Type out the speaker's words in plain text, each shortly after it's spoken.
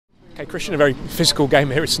Okay, Christian, a very physical game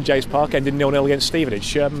here at St James Park, ended 0-0 against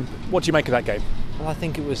Stevenage. What do you make of that game? Well, I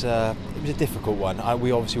think it was a difficult one.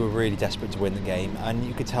 We obviously were really desperate to win the game, and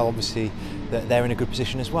you could tell obviously that they're in a good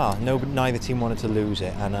position as well. Neither team wanted to lose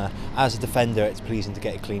it, and as a defender it's pleasing to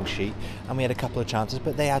get a clean sheet, and we had a couple of chances,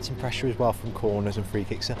 but they had some pressure as well from corners and free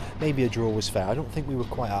kicks, so maybe a draw was fair. I don't think we were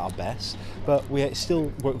quite at our best, but we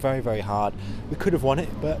still worked very, very hard. We could have won it,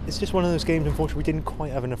 but it's just one of those games, unfortunately, we didn't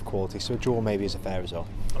quite have enough quality, so a draw maybe is a fair result.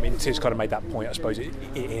 I mean, Tiz kind of made that point, I suppose, in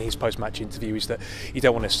his post-match interview, is that you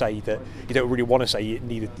don't want to say that, you don't really want to say you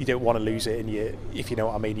don't want to lose it, and if you know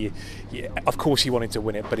what I mean, of course you wanted to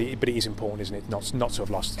win it, but it is important, isn't it, not to have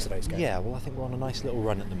lost today's game? Yeah, well, I think we're on a nice little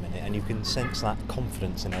run at the minute, and you can sense that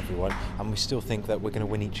confidence in everyone, and we still think that we're going to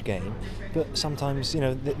win each game, but sometimes,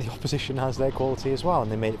 the opposition has their quality as well,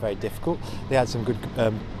 and they made it very difficult. They had some good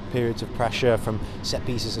periods of pressure from set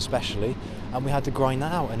pieces especially, and we had to grind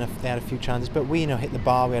that out, and they had a few chances, but we hit the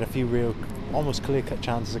bar. We had a few real almost clear-cut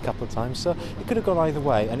chances a couple of times, so it could have gone either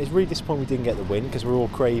way, and it's really disappointing we didn't get the win, because we're all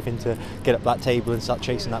craving to get up that table and start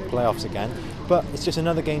chasing that playoffs again. But it's just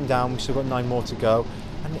another game down. We've still got 9 more to go,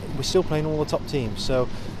 and we're still playing all the top teams, so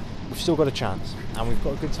we've still got a chance, and we've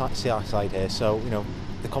got a good side here, so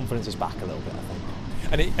the confidence is back a little bit, I think.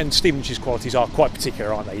 And Stevenage's qualities are quite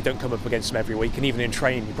particular, aren't they? You don't come up against them every week, and even in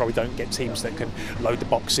training you probably don't get teams that can load the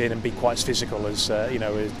box in and be quite as physical as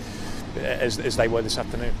as they were this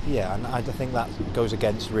afternoon. Yeah, and I think that goes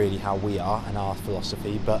against really how we are and our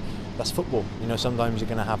philosophy, but that's football. Sometimes you're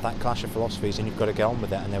going to have that clash of philosophies, and you've got to get on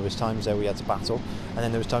with it, and there was times there we had to battle, and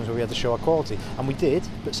then there was times where we had to show our quality, and we did,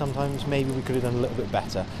 but sometimes maybe we could have done a little bit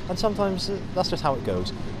better, and sometimes that's just how it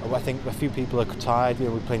goes. I think a few people are tired.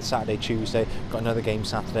 We're playing Saturday, Tuesday, got another game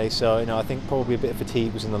Saturday, so I think probably a bit of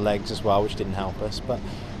fatigue was in the legs as well, which didn't help us, but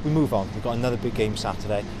we move on. We've got another big game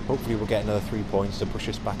Saturday. Hopefully we'll get another 3 points to push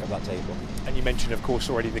us back up that table. And you mentioned, of course,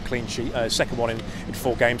 already the clean sheet, second one in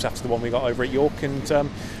 4 games after the one we got over at York. And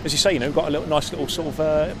as you say, we've got a nice little sort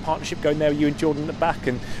of partnership going there. You and Jordan at the back,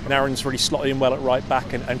 and Aaron's really slotted in well at right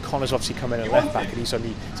back, and Connor's obviously come in at left back, and it's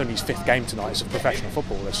only his 5th game tonight as a professional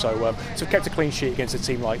footballer. So to have kept a clean sheet against a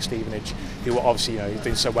team like Stevenage, who are obviously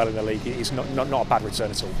doing so well in the league, is not a bad return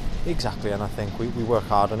at all. Exactly, and I think we work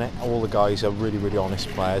hard on it. All the guys are really, really honest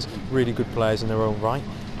players, really good players in their own right,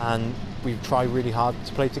 and we try really hard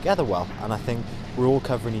to play together well, and I think we're all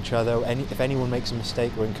covering each other. If anyone makes a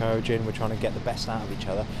mistake, we're encouraging, we're trying to get the best out of each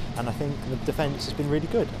other, and I think the defence has been really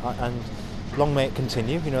good, and long may it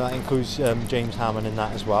continue. That includes James Hammond in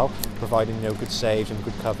that as well, providing good saves and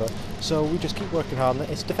good cover. So we just keep working hard.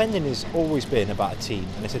 And defending has always been about a team,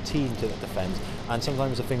 and it's a team that defends. And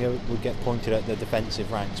sometimes the finger would get pointed at the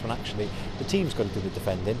defensive ranks when actually the team's got to do the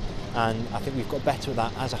defending. And I think we've got better at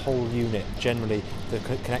that as a whole unit. Generally, the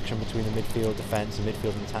connection between the midfield defence and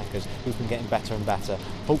midfield and attackers, we've been getting better and better.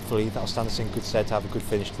 Hopefully that'll stand us in good stead to have a good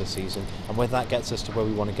finish to the season. And whether that gets us to where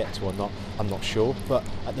we want to get to or not, I'm not sure. But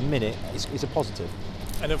at the minute, it's a positive.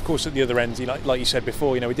 And of course, at the other end, like you said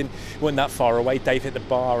before, we weren't that far away. Dave hit the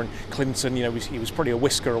bar, and Clinton, he was probably a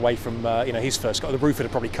whisker away from his first goal. The roof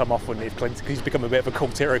had probably come off, wouldn't it, Clinton? He's become a bit of a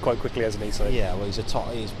cult hero quite quickly, hasn't he? So yeah, well, he's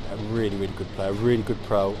a really, really good player, a really good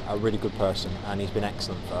pro, a really good person, and he's been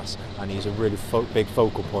excellent for us. And he's a really big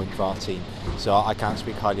focal point for our team. So I can't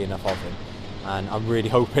speak highly enough of him. And I'm really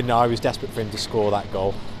hoping. I was desperate for him to score that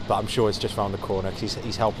goal, but I'm sure it's just round the corner, because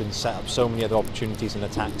he's helping set up so many other opportunities and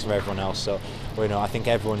attacks for everyone else. So I think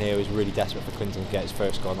everyone here is really desperate for Clinton to get his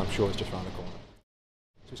first goal, and I'm sure it's just round the corner.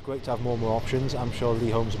 So it's great to have more and more options. I'm sure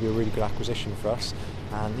Lee Holmes will be a really good acquisition for us,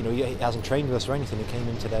 and he hasn't trained with us or anything. He came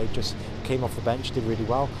in today, just came off the bench, did really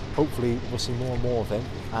well. Hopefully we'll see more and more of him,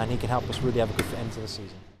 and he can help us really have a good end to the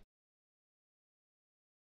season.